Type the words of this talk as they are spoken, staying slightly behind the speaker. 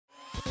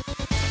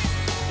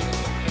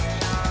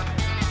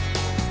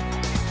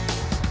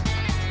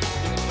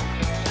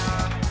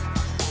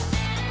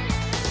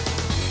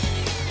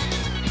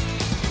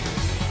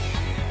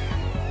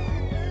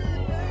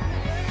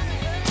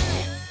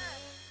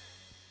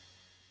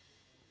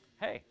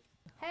Hey.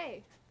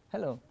 Hey.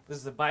 Hello. This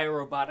is the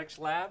Biorobotics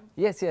Lab.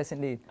 Yes, yes,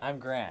 indeed. I'm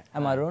Grant.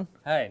 I'm Arun.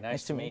 Hey,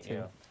 nice to meet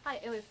you. Hi,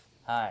 Elif.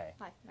 Hi.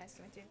 Hi, nice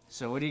to meet you.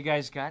 So what do you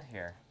guys got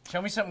here?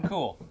 Show me something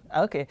cool.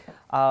 Okay,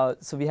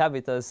 so we have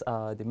with us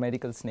the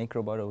medical snake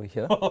robot over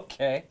here.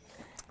 Okay.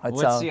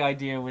 It's, What's the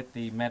idea with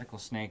the medical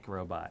snake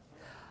robot?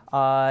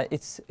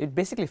 It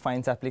basically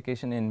finds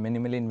application in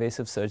minimally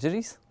invasive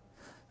surgeries.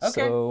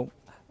 Okay. So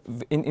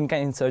in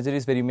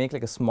surgeries where you make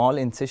like a small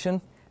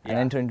incision and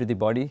enter into the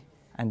body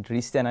and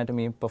reach the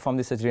anatomy, perform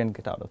the surgery and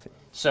get out of it.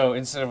 So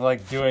instead of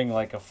like doing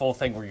like a full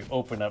thing where you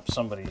open up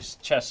somebody's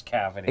chest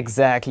cavity.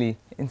 Exactly.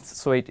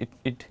 So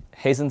it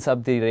hastens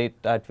up the rate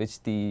at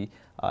which the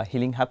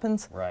healing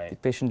happens. Right. The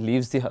patient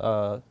leaves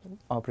the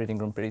operating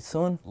room pretty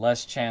soon.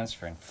 Less chance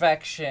for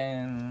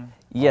infection.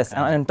 Yes,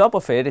 Okay. and on top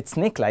of it, it's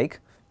snake-like,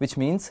 which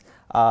means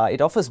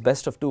it offers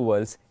best of two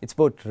worlds. It's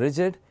both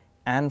rigid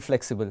and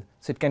flexible,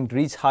 so it can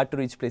reach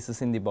hard-to-reach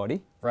places in the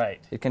body.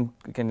 Right. It can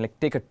like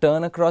take a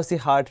turn across the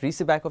heart, reach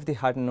the back of the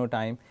heart in no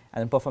time,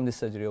 and then perform the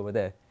surgery over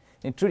there.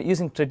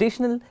 Using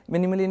traditional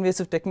minimally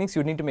invasive techniques, you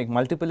would need to make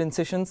multiple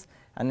incisions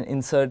and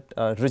insert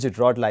rigid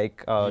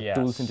rod-like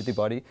tools into the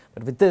body.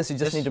 But with this, you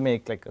just need to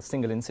make like a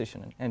single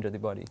incision and enter the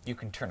body. You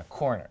can turn a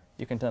corner.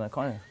 You can turn a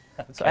corner.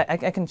 Okay. So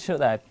I can show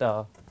that.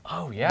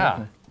 Oh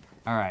yeah.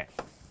 All right.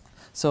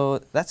 So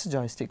that's a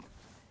joystick.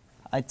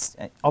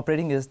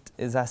 Operating is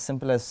as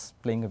simple as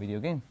playing a video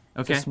game.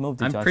 Okay. Just move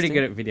the I'm joystick. pretty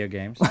good at video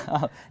games.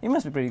 You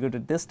must be pretty good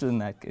at this too in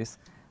that case.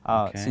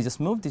 So you just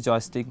move the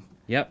joystick.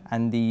 Yep.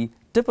 And the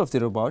tip of the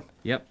robot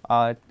Yep.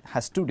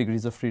 has 2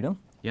 degrees of freedom.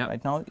 Yep.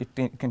 Right now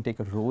it can take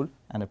a roll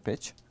and a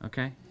pitch.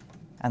 Okay.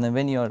 And then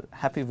when you're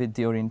happy with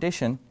the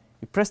orientation,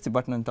 you press the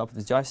button on top of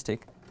the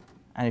joystick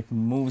and it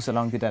moves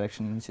along the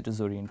direction in which it is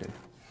oriented.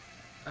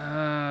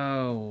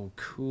 Oh,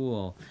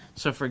 cool.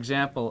 So for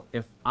example,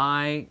 if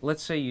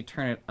let's say you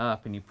turn it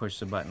up and you push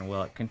the button,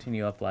 will it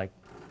continue up like?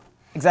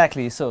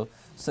 Exactly. So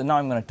now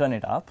I'm going to turn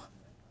it up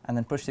and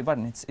then push the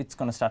button. It's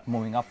going to start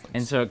moving upwards.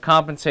 And so it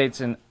compensates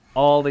in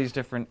all these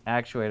different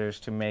actuators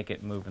to make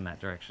it move in that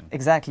direction.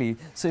 Exactly.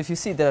 So if you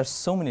see, there are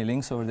so many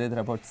links over there. There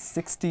are about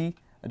 60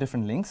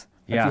 different links.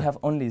 But Yeah. we have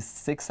only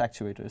 6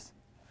 actuators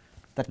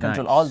that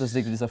control Nice. all those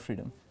degrees of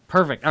freedom.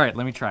 Perfect. All right,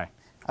 let me try.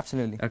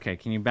 Absolutely. Okay,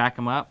 can you back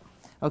them up?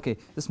 Okay,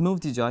 just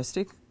move the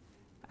joystick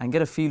and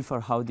get a feel for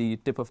how the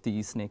tip of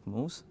the snake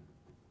moves.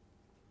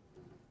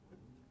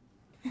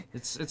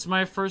 It's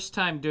my first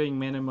time doing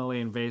minimally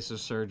invasive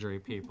surgery,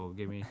 people.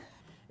 Give me,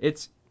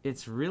 it's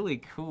really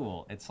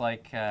cool. It's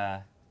like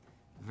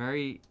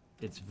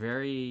it's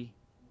very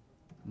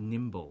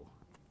nimble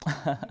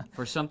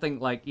for something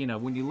like, you know,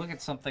 when you look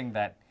at something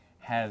that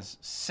has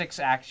 6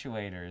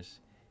 actuators,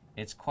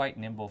 it's quite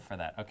nimble for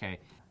that. Okay.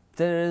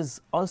 There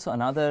is also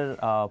another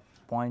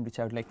point which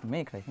I would like to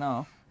make right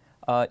now.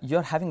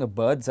 You're having a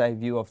bird's eye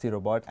view of the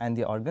robot and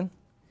the organ.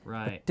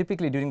 Right. But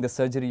typically during the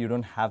surgery you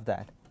don't have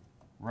that.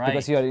 Right.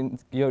 Because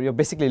you're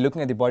basically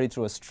looking at the body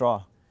through a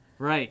straw.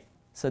 Right.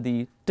 So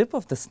the tip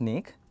of the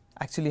snake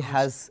actually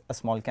has a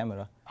small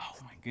camera. Oh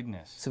my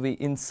goodness. So we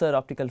insert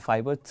optical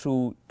fiber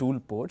through tool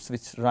ports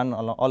which run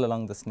all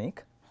along the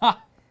snake.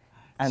 Ha!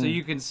 And so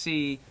you can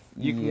see,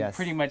 you can Yes.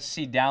 pretty much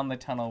see down the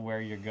tunnel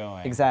where you're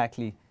going.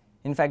 Exactly.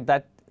 In fact,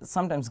 that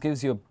sometimes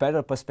gives you a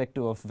better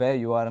perspective of where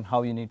you are and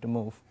how you need to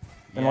move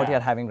than what Yeah.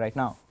 you're having right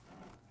now.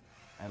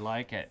 I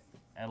like it.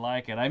 I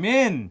like it. I'm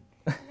in.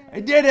 I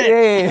did it.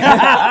 Yay!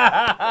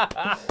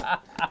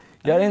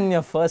 You're in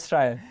your first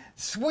trial.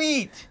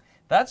 Sweet.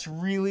 That's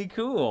really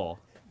cool.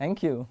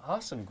 Thank you.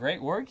 Awesome.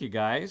 Great work, you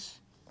guys.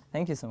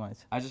 Thank you so much.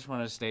 I just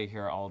want to stay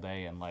here all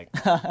day and like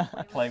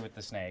play with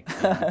the snake.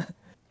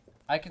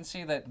 I can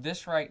see that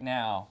this right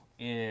now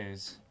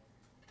is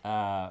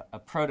a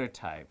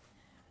prototype.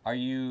 Are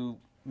you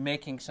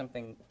making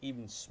something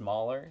even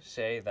smaller,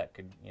 say, that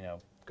could, you know,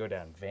 go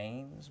down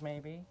veins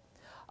maybe?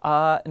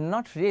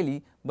 Not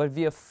really, but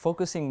we are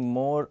focusing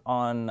more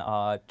on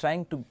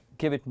trying to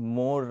give it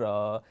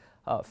more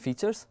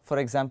features. For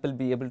example,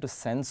 be able to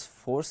sense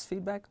force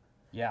feedback.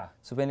 Yeah.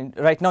 So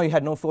right now you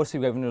had no force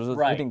feedback when you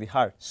were hitting the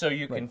heart. So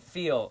you can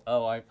feel,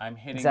 oh, I'm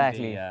hitting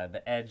Exactly.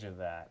 the edge of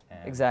that.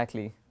 And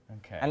Exactly.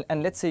 Okay.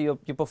 And let's say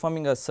you're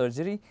performing a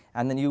surgery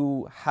and then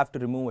you have to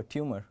remove a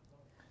tumor.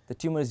 The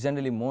tumor is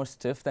generally more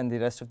stiff than the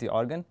rest of the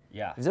organ.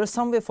 Yeah. If there's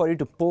some way for you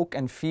to poke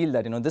and feel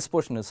that, you know, this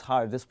portion is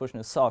hard, this portion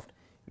is soft,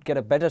 you'd get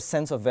a better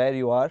sense of where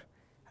you are,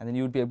 and then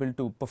you would be able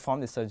to perform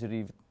the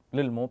surgery with a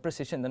little more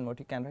precision than what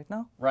you can right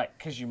now. Right,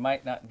 because you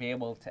might not be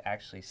able to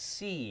actually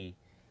see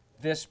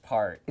this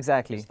part.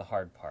 Exactly. Is the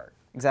hard part.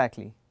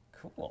 Exactly.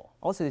 Cool.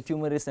 Also, the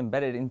tumor is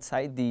embedded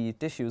inside the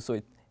tissue,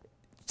 so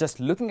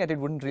just looking at it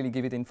wouldn't really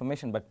give you the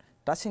information, but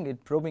touching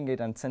it, probing it,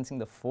 and sensing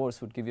the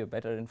force would give you a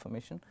better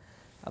information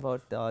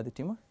about the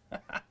tumor.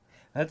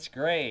 That's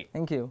great.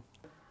 Thank you.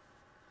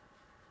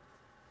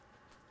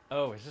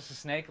 Oh, is this a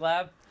snake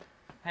lab?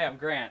 Hey, I'm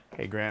Grant.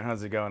 Hey Grant,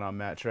 how's it going? I'm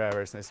Matt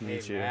Travers. Nice to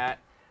meet you. Matt.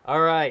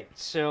 All right,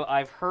 so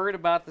I've heard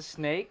about the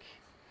snake.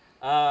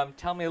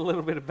 Tell me a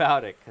little bit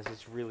about it, because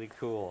it's really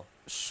cool.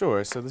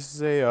 Sure. So this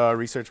is a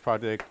research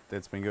project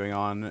that's been going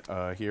on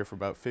here for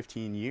about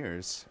 15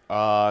 years.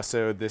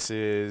 So this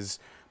is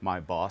my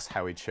boss,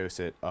 Howie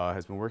Choset,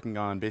 has been working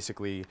on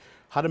basically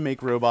how to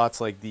make robots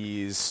like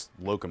these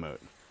locomote.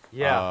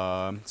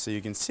 Yeah. So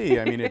you can see,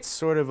 I mean, it's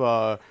sort of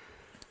a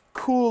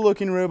cool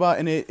looking robot,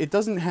 and it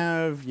doesn't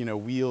have, you know,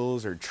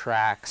 wheels or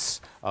tracks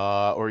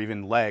or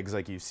even legs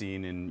like you've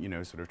seen in, you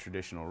know, sort of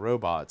traditional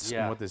robots. Yeah.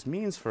 And what this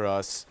means for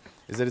us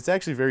is that it's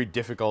actually very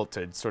difficult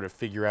to sort of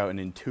figure out an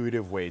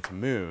intuitive way to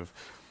move.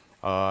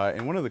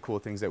 And one of the cool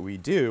things that we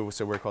do,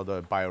 so we're called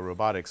the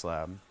Biorobotics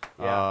Lab.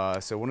 Yeah.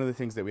 So one of the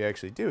things that we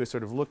actually do is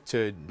sort of look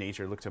to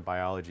nature, look to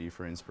biology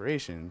for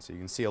inspiration. So you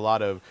can see a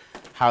lot of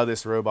how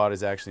this robot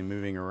is actually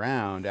moving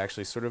around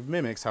actually sort of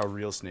mimics how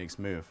real snakes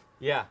move.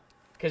 Yeah,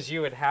 because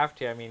you would have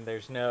to. I mean,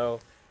 there's no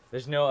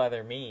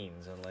other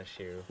means unless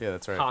you Yeah,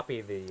 that's right.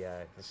 copy the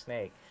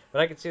snake.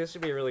 But I could see this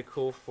would be really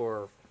cool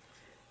for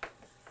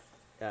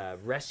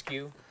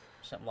rescue,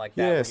 something like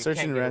that. Yeah, where you search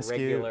can't and get a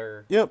rescue.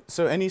 regular. Yep.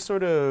 So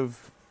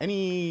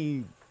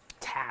any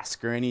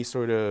task or any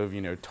sort of,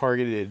 you know,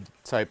 targeted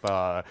type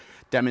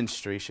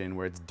demonstration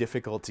where it's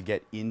difficult to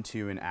get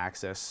into and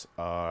access,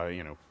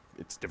 you know,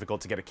 it's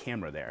difficult to get a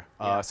camera there.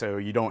 Yeah. So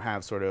you don't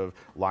have sort of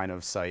line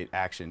of sight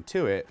action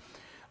to it.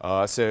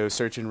 So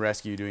search and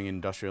rescue, doing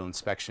industrial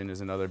inspection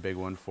is another big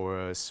one for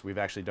us. We've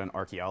actually done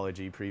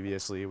archaeology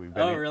previously. We've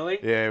been Really?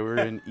 Yeah, we were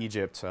in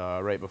Egypt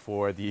right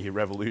before the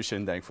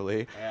revolution,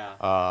 thankfully.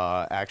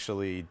 Yeah.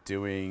 Actually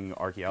doing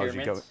archaeology.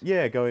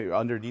 Pyramids? Going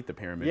underneath the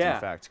pyramids, Yeah,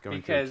 in fact, going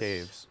because, through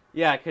caves.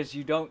 Yeah, because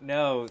you don't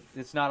know.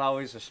 It's not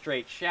always a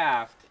straight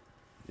shaft.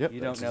 Yep, You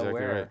don't that's know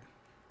exactly where. right.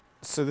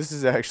 So this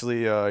is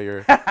actually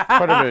your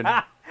part of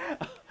an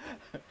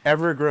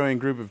ever-growing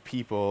group of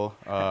people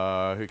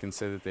who can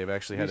say that they've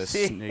actually had You a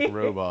see? snake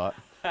robot.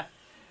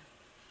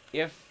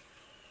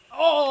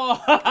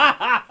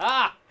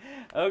 Oh!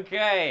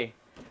 Okay.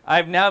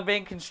 I've now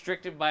been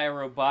constricted by a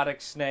robotic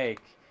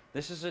snake.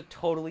 This is a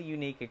totally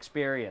unique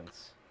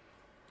experience.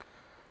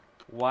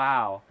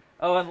 Wow.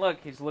 Oh, and look,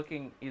 he's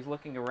looking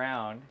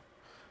around.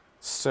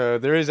 So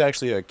there is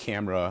actually a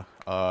camera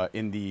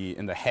in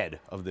the head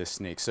of this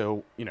snake.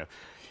 So, you know,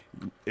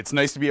 it's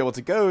nice to be able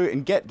to go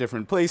and get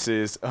different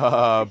places,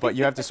 but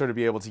you have to sort of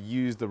be able to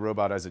use the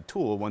robot as a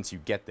tool once you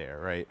get there,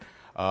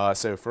 right?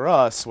 So for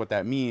us, what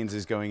that means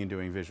is going and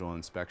doing visual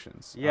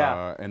inspections.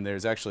 Yeah. And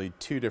there's actually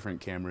 2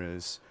 different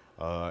cameras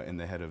in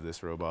the head of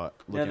this robot.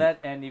 Yeah,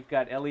 and you've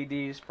got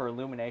LEDs for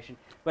illumination.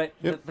 But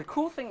Yep. the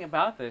cool thing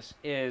about this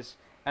is,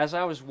 as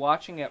I was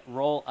watching it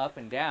roll up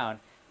and down,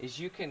 is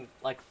you can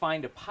like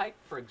find a pipe,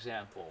 for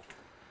example,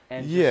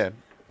 and just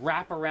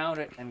wrap around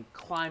it and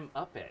climb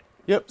up it.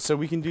 Yep. So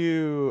we can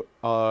do.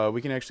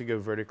 We can actually go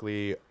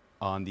vertically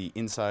on the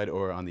inside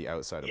or on the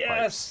outside of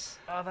pipes.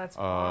 Oh, that's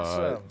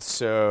awesome.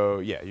 So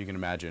yeah, you can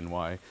imagine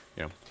why,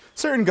 you know,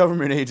 certain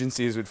government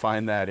agencies would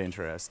find that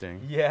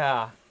interesting.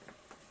 Yeah.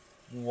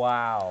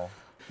 Wow.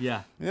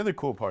 Yeah. The other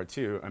cool part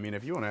too, I mean,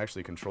 if you want to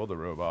actually control the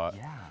robot,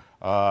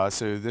 Yeah.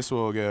 so this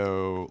will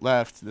go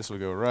left, this will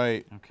go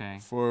right, Okay.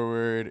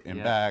 forward, and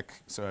Yeah.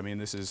 back. So I mean,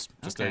 this is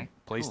just Okay,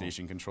 a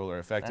PlayStation controller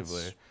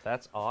effectively.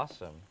 That's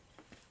awesome.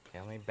 Okay,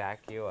 let me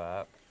back you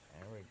up.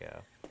 There we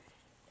go.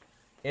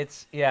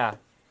 It's, yeah.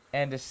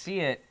 And to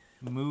see it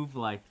move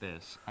like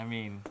this, I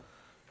mean.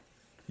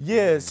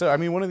 Yeah, so I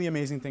mean, one of the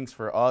amazing things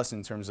for us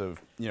in terms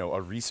of, you know,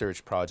 a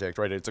research project,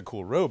 right? It's a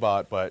cool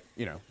robot, but,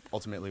 you know,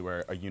 ultimately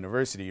we're a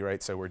university,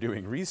 right? So we're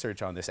doing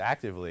research on this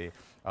actively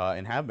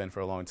and have been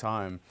for a long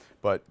time.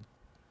 But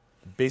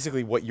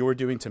basically what you're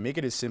doing to make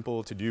it as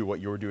simple to do what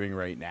you're doing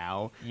right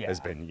now has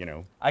been, you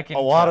know, I can a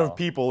lot tell. of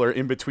people are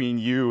in between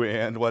you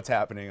and what's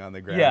happening on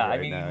the ground Yeah, right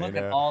I mean, now, you look you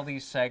at know? all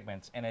these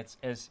segments, and it's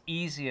as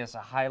easy as a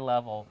high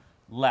level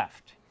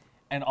left,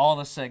 and all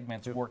the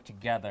segments work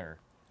together.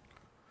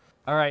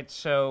 All right,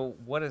 so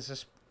what is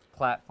this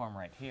platform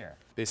right here?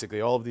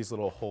 Basically, all of these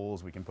little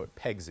holes we can put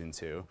pegs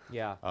into.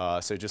 Yeah.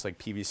 So just like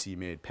PVC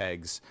made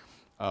pegs.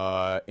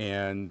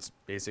 And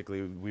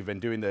basically, we've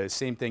been doing the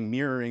same thing,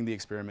 mirroring the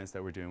experiments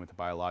that we're doing with the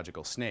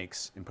biological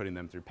snakes and putting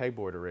them through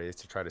pegboard arrays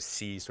to try to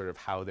see sort of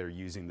how they're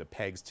using the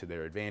pegs to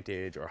their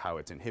advantage or how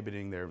it's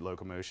inhibiting their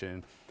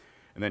locomotion,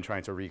 and then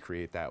trying to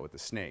recreate that with the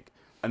snake.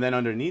 And then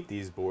underneath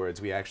these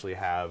boards, we actually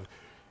have,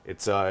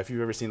 it's if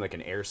you've ever seen like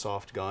an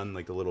airsoft gun,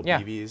 like the little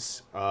Yeah.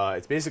 BBs,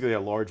 it's basically a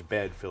large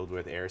bed filled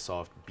with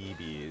airsoft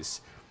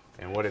BBs.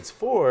 And what it's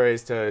for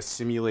is to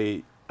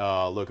simulate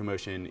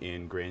locomotion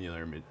in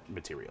granular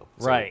material,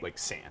 so Right. like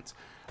sand.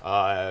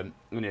 And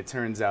it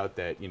turns out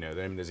that, you know,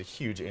 there's a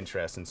huge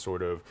interest in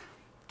sort of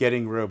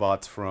getting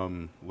robots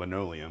from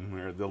linoleum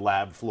or the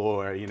lab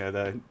floor, you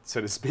know, so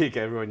to speak.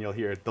 Everyone you'll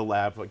hear the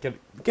lab, get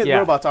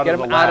robots out of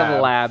the lab. out of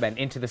the lab and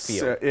into the field.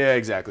 So, yeah,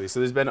 exactly. So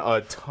there's been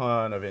a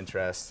ton of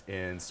interest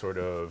in sort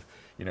of,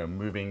 you know,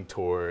 moving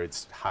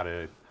towards how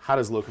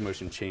does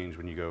locomotion change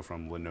when you go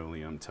from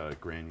linoleum to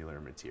granular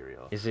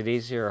material. Is it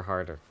easier or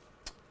harder?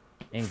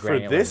 For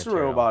this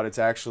robot, it's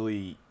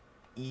actually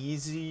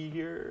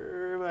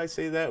easier. I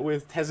say that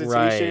with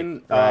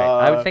hesitation. Right.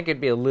 I would think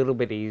it'd be a little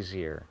bit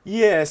easier.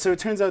 Yeah, so it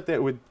turns out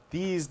that with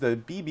these, the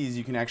BBs,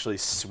 you can actually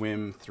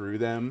swim through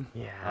them.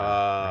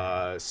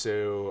 Yeah.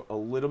 So a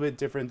little bit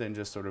different than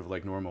just sort of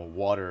like normal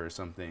water or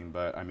something,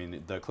 but I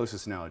mean, the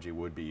closest analogy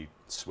would be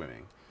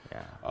swimming.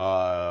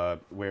 Yeah.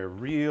 Where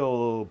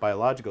real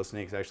biological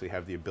snakes actually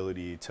have the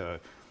ability to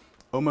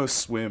almost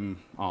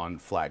swim on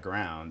flat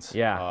grounds.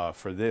 Yeah.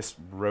 For this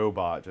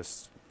robot,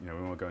 just, we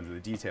won't go into the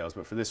details,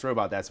 but for this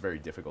robot, that's very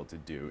difficult to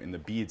do. In the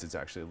beads, it's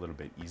actually a little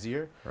bit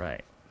easier.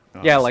 Right.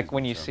 Yeah, like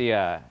when you see,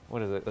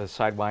 what is it, the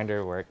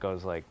Sidewinder, where it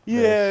goes like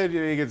Yeah,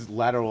 it gets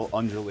lateral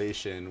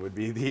undulation would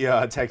be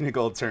the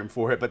technical term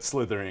for it, but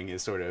slithering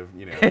is sort of,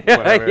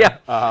 whatever, yeah.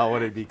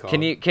 what it'd be called.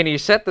 Can you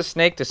set the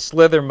snake to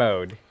slither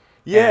mode?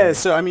 Yeah,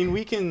 so I mean,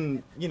 we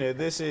can,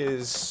 this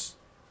is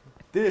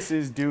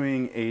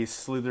doing a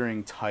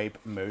slithering type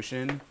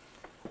motion,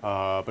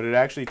 but it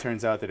actually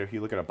turns out that if you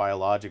look at a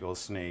biological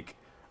snake,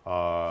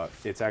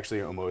 it's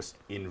actually almost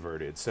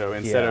inverted. So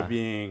instead of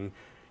being,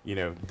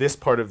 this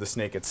part of the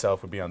snake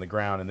itself would be on the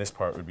ground and this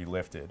part would be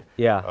lifted.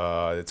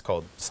 Yeah. It's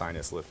called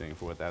sinus lifting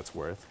for what that's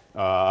worth.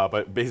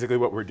 But basically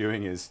what we're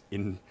doing is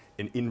an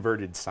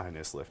inverted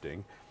sinus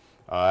lifting.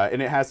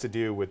 And it has to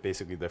do with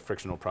basically the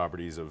frictional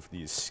properties of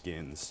these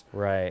skins.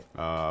 Right.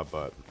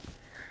 But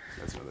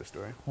that's another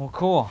story. Well,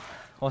 cool.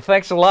 Well,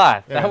 thanks a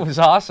lot. Yeah. That was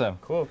awesome.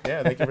 Cool.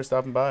 Yeah, thank you for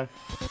stopping by.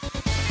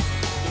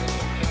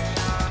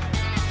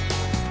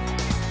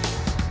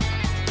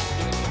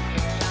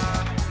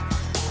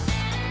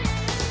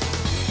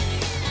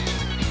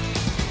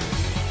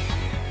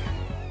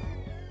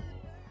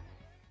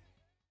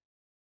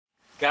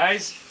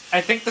 Guys,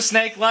 I think the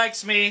snake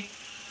likes me.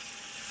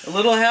 A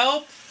little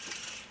help?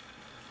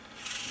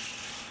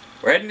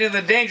 We're heading to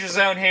the danger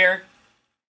zone here.